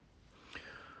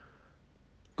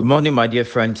Good morning, my dear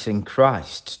friends in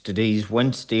Christ. Today is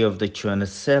Wednesday of the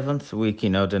 27th week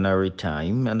in Ordinary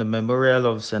Time and the memorial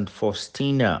of St.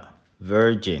 Faustina,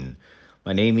 Virgin.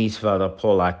 My name is Fada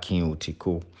Paul. Are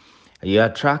you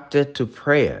attracted to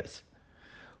prayers?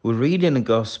 We read in the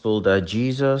Gospel that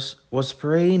Jesus was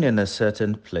praying in a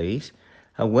certain place,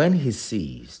 and when he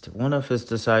ceased, one of his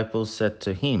disciples said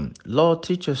to him, Lord,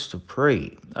 teach us to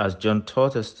pray, as John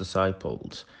taught his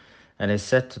disciples. And he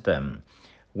said to them,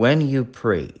 When you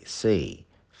pray, say,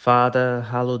 Father,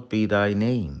 hallowed be thy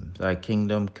name, thy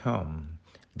kingdom come.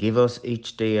 Give us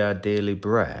each day our daily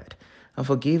bread, and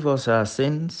forgive us our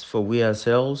sins, for we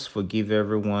ourselves forgive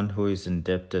everyone who is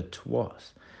indebted to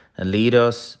us. And lead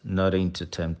us not into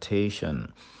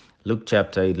temptation. Luke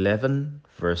chapter 11,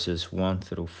 verses 1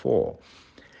 through 4.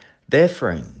 Dear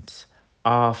friends,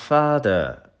 our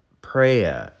Father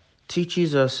prayer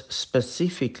teaches us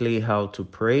specifically how to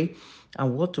pray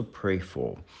and what to pray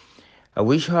for. I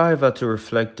wish, however, to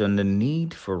reflect on the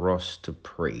need for us to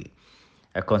pray.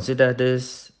 I consider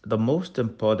this the most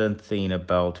important thing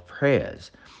about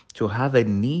prayers, to have a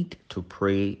need to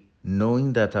pray,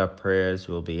 knowing that our prayers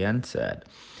will be answered.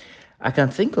 I can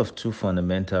think of two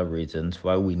fundamental reasons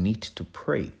why we need to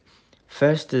pray.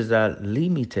 First is our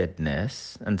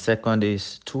limitedness, and second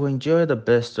is to enjoy the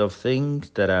best of things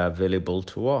that are available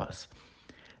to us.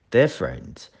 Dear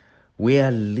friends, we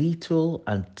are little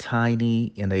and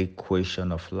tiny in the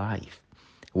equation of life.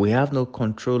 We have no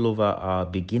control over our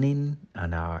beginning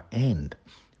and our end.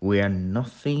 We are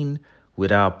nothing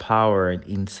with our power and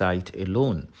insight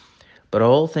alone. But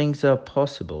all things are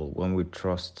possible when we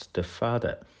trust the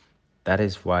Father. That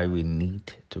is why we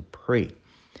need to pray.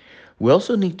 We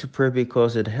also need to pray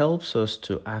because it helps us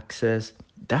to access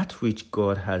that which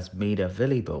God has made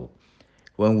available.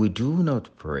 When we do not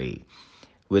pray,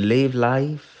 we live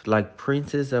life like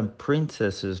princes and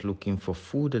princesses looking for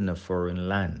food in a foreign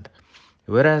land.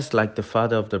 Whereas, like the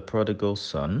father of the prodigal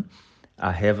son,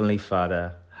 our Heavenly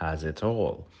Father has it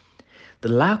all. The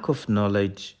lack of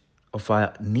knowledge of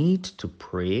our need to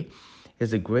pray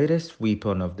is the greatest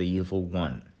weapon of the evil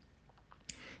one.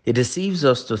 He deceives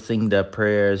us to think that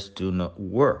prayers do not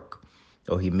work,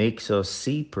 or he makes us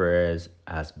see prayers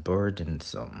as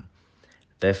burdensome.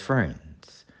 Dear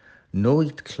friends, know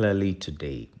it clearly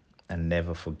today and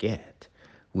never forget.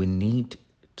 We need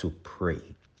to pray.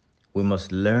 We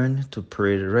must learn to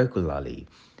pray regularly,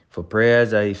 for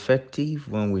prayers are effective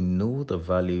when we know the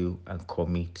value and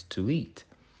commit to it.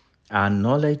 Our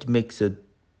knowledge makes it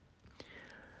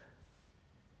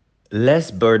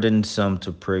less burdensome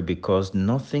to pray because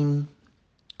nothing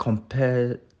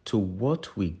compared to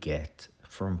what we get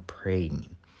from praying.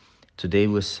 Today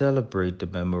we celebrate the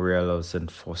memorial of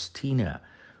St. Faustina,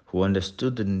 who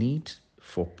understood the need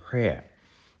for prayer.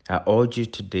 I urge you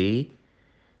today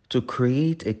to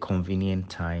create a convenient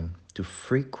time to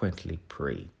frequently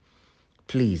pray.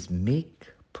 Please make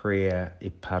prayer a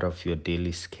part of your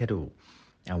daily schedule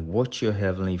and watch your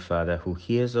Heavenly Father, who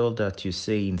hears all that you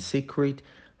say in secret,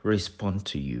 respond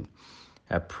to you.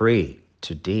 I pray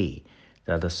today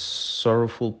that the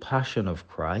sorrowful passion of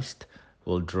Christ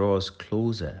will draw us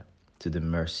closer to the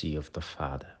mercy of the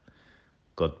Father.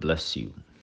 God bless you.